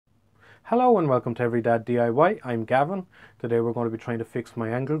Hello and welcome to EveryDadDIY. I'm Gavin. Today we're going to be trying to fix my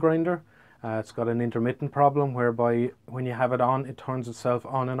angle grinder. It's got an intermittent problem whereby when you have it on, it turns itself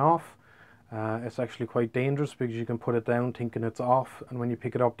on and off. It's actually quite dangerous because you can put it down thinking it's off, and when you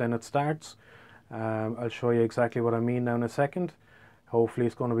pick it up then it starts. I'll show you exactly what I mean now in a second. Hopefully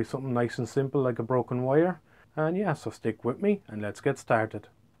it's going to be something nice and simple like a broken wire. And yeah, so stick with me and let's get started.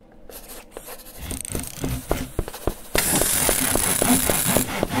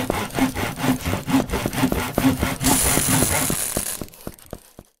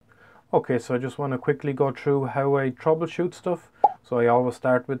 Okay, so I just want to quickly go through how I troubleshoot stuff. So I always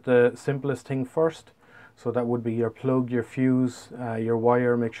start with the simplest thing first. So that would be your plug, your fuse, your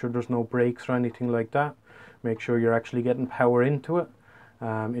wire. Make sure there's no breaks or anything like that. Make sure you're actually getting power into it.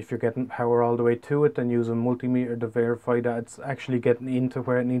 If you're getting power all the way to it, then use a multimeter to verify that it's actually getting into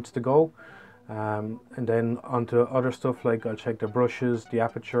where it needs to go. And then onto other stuff, like I'll check the brushes, the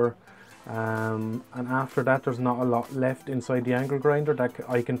aperture. And after that there's not a lot left inside the angle grinder that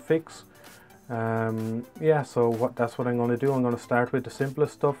I can fix. Yeah, so that's what I'm going to do. I'm going to start with the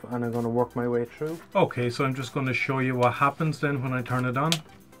simplest stuff and I'm going to work my way through. Okay, so I'm just going to show you what happens then when I turn it on.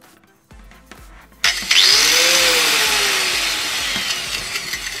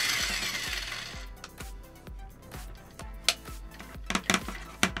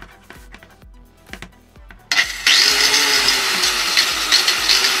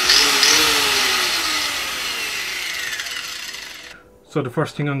 So the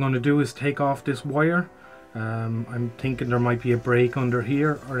first thing I'm going to do is take off this wire. I'm thinking there might be a break under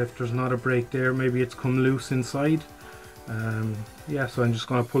here, or if there's not a break there, maybe it's come loose inside. Yeah, so I'm just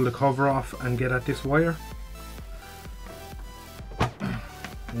going to pull the cover off and get at this wire.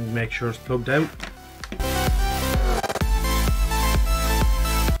 And make sure it's plugged out.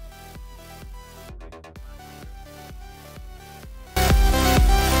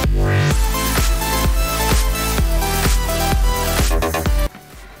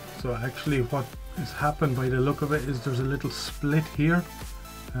 So actually what has happened by the look of it is there's a little split here.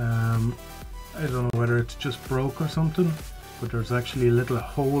 I don't know whether it's just broke or something, but there's actually a little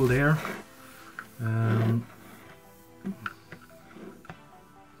hole there.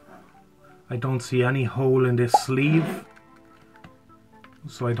 I don't see any hole in this sleeve,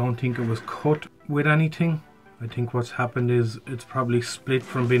 so I don't think it was cut with anything. I think what's happened is it's probably split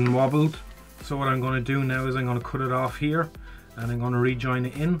from being wobbled. So what I'm going to do now is I'm going to cut it off here, and I'm going to rejoin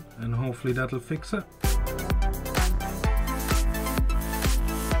it in, and hopefully that'll fix it.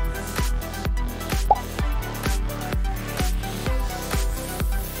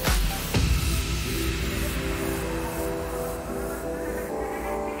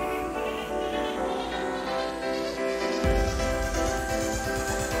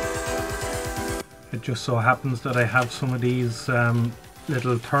 It just so happens that I have some of these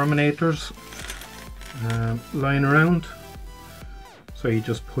little terminators lying around. So you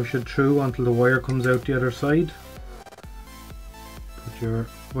just push it through until the wire comes out the other side. Put your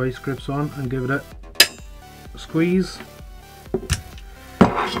vice grips on and give it a squeeze.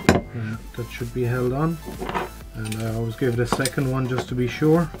 That should be held on. And I always give it a second one just to be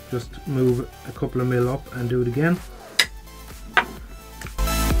sure. Just move a couple of mil up and do it again.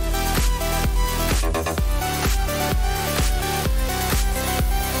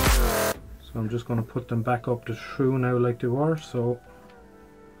 So I'm just going to put them back up the screw now like they were. So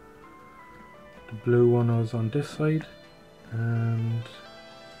the blue one was on this side and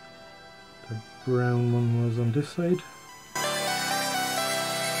the brown one was on this side.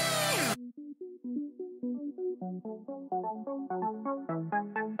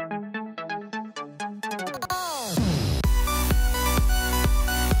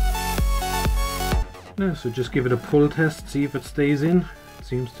 Now, so just give it a pull test, see if it stays in. It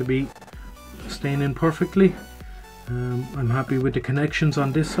seems to be staying in perfectly. I'm happy with the connections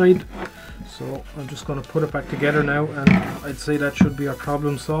on this side. So I'm just going to put it back together now, and I'd say that should be our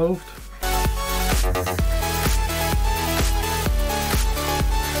problem solved.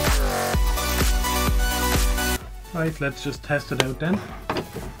 Right, let's just test it out then.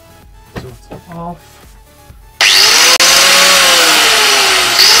 So it's off.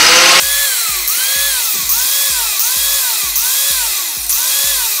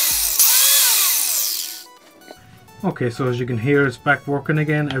 Okay, so as you can hear, it's back working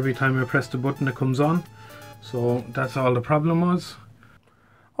again. Every time I press the button it comes on. So that's all the problem was.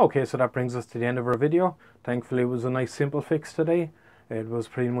 Okay, so that brings us to the end of our video. Thankfully it was a nice simple fix today. It was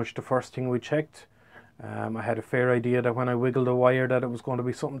pretty much the first thing we checked. I had a fair idea that when I wiggled the wire that it was going to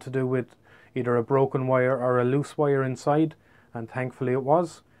be something to do with either a broken wire or a loose wire inside, and thankfully it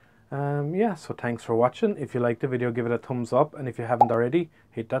was. Yeah, so thanks for watching. If you liked the video, give it a thumbs up, and if you haven't already,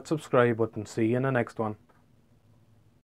 hit that subscribe button. See you in the next one.